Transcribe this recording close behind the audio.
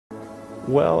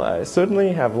Well, I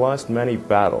certainly have lost many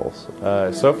battles.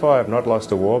 So far, I've not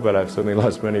lost a war, but I've certainly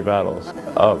lost many battles.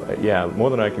 Oh, yeah, more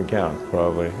than I can count,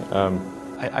 probably.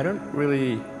 I don't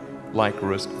really like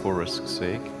risk for risk's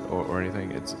sake or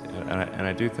anything. And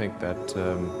I do think that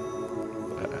a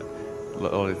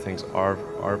lot of things are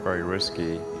very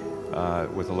risky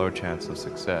with a low chance of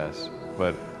success.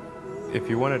 But if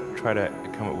you want to try to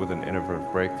come up with an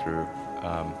innovative breakthrough,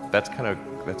 that's going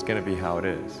to be how it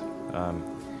is.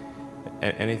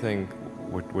 Anything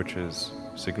which is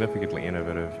significantly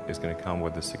innovative is going to come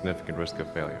with a significant risk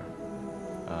of failure.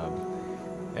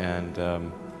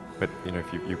 But you know,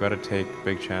 you've got to take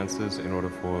big chances in order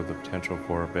for the potential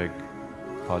for a big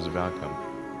positive outcome.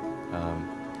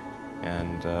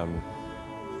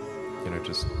 You know,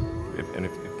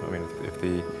 if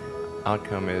the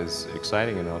outcome is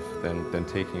exciting enough, then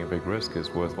taking a big risk is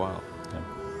worthwhile.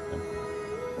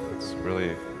 It's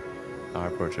really how I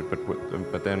approach it.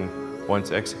 But then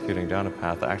once executing down a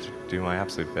path, I actually do my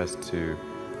absolute best to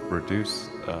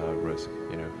reduce risk.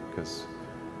 You know, because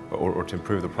or to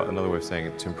improve another way of saying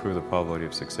it, to improve the probability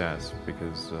of success.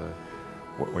 Because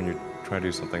when you try to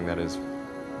do something that is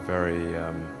very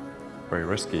very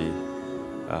risky,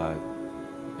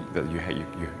 that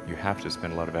you have to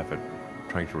spend a lot of effort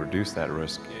trying to reduce that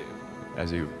risk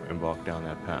as you embark down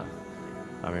that path.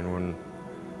 I mean, when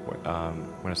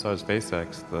I started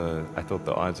SpaceX, I thought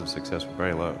the odds of success were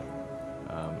very low.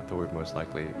 I thought we'd most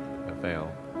likely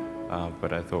fail,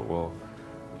 but I thought, well,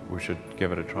 we should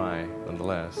give it a try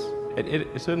nonetheless.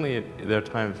 Certainly there are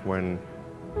times when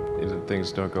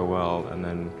things don't go well, and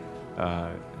then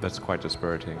that's quite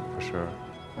dispiriting for sure.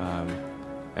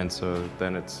 And so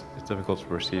then it's difficult to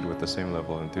proceed with the same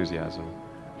level of enthusiasm.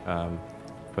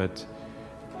 But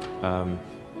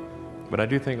I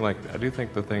do think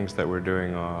the things that we're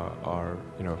doing are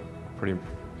you know, pretty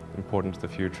important to the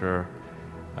future.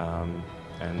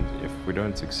 And if we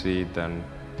don't succeed, then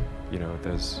you know,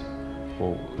 it's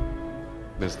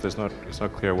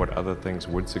not clear what other things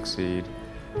would succeed.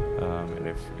 And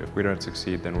if we don't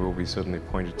succeed, then we'll be certainly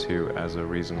pointed to as a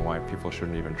reason why people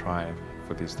shouldn't even try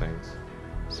for these things.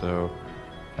 So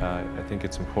I think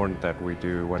it's important that we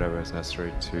do whatever is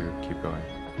necessary to keep going.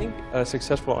 I think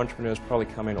successful entrepreneurs probably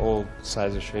come in all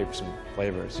sizes, shapes, and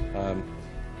flavors.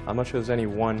 I'm not sure there's any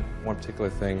one particular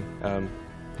thing.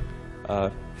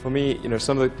 For me, you know,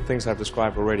 some of the things I've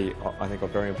described already, I think, are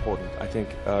very important. I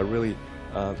think really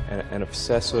an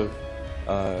obsessive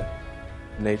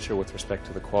nature with respect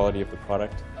to the quality of the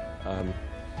product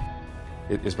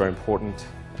is very important.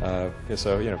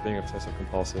 So, you know, being obsessive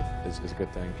compulsive is a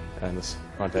good thing in this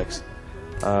context.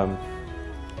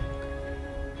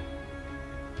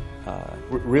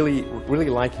 Really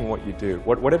liking what you do,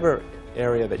 whatever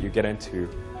area that you get into.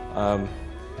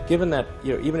 Given that,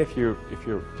 you know, even if you're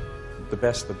the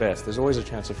best, there's always a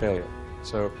chance of failure.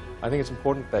 So I think it's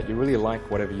important that you really like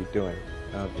whatever you're doing.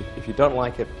 If you don't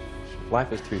like it,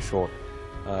 life is too short.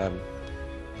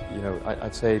 You know,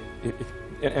 I'd say,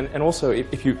 and also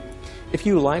if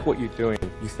you like what you're doing,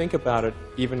 you think about it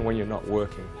even when you're not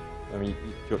working. I mean,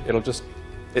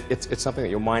 it's something that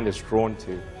your mind is drawn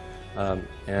to,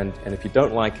 and if you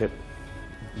don't like it,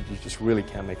 you just really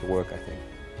can't make it work, I think.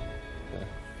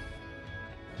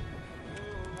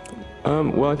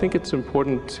 Well, I think it's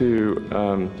important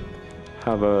to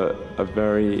have a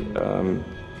very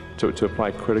to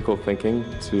apply critical thinking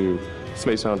to. This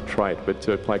may sound trite, but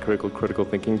to apply critical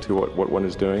thinking to what one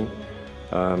is doing,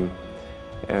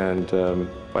 and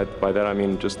by that I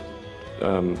mean just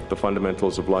the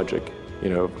fundamentals of logic. You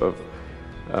know,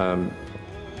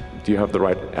 do you have the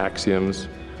right axioms?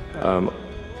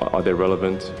 Are they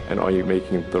relevant? And are you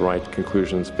making the right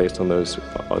conclusions based on those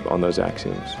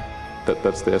axioms?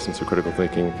 That's the essence of critical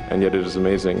thinking, and yet it is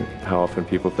amazing how often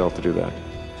people fail to do that.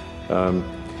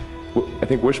 I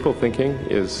think wishful thinking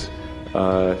is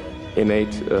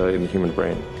innate in the human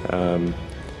brain.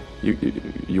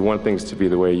 You want things to be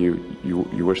the way you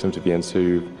wish them to be, and so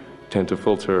you tend to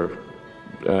filter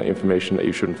information that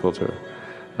you shouldn't filter.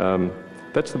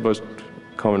 That's the most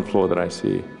common flaw that I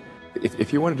see.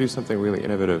 If you want to do something really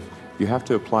innovative, you have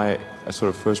to apply a sort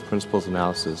of first principles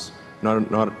analysis. And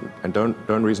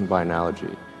don't reason by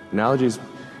analogy. Analogies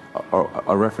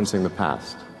are referencing the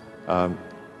past.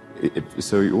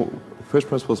 First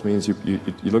principles means you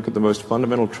look at the most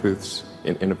fundamental truths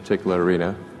in a particular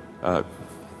arena,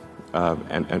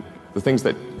 and the things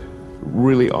that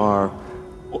really are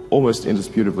almost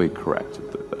indisputably correct,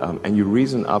 and you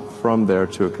reason up from there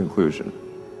to a conclusion.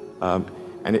 And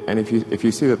if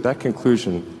you see that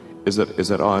conclusion is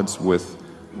at odds with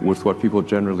what people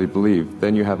generally believe,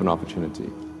 then you have an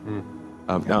opportunity.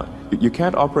 Now, you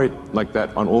can't operate like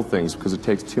that on all things because it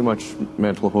takes too much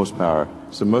mental horsepower.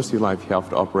 So most of your life you have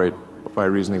to operate by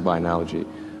reasoning by analogy.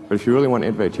 But if you really want to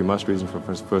innovate, you must reason from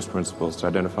first principles to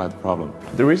identify the problem.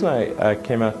 The reason I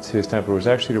came out to Stanford was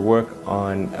actually to work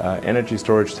on energy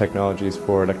storage technologies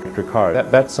for electric cars.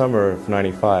 That summer of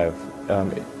 '95,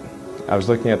 I was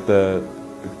looking at the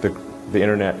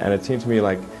internet, and it seemed to me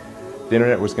like the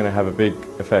internet was going to have a big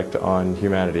effect on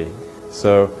humanity.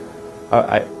 So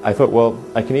I thought, well,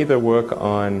 I can either work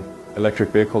on electric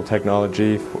vehicle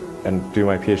technology and do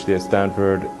my PhD at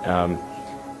Stanford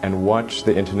and watch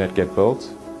the internet get built,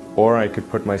 or I could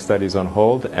put my studies on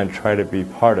hold and try to be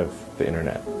part of the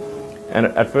internet. And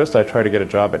at first I tried to get a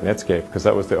job at Netscape because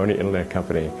that was the only internet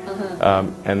company,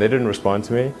 and they didn't respond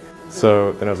to me.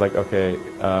 So then I was like, okay,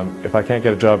 if I can't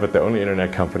get a job at the only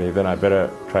internet company, then I better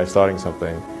try starting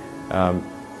something.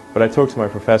 But I talked to my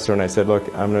professor and I said, look,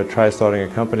 I'm going to try starting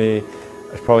a company.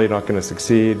 It's probably not going to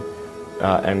succeed,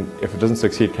 and if it doesn't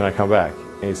succeed, can I come back?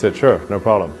 And he said, sure, no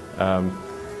problem.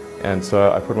 And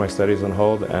so I put my studies on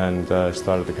hold and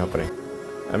started the company.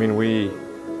 I mean, we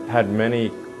had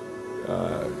many,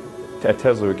 at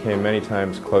Tesla we came many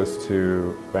times close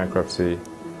to bankruptcy.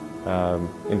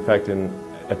 In fact,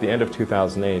 at the end of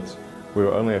 2008, we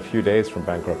were only a few days from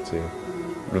bankruptcy.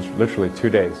 It was literally 2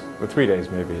 days, or 3 days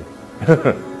maybe.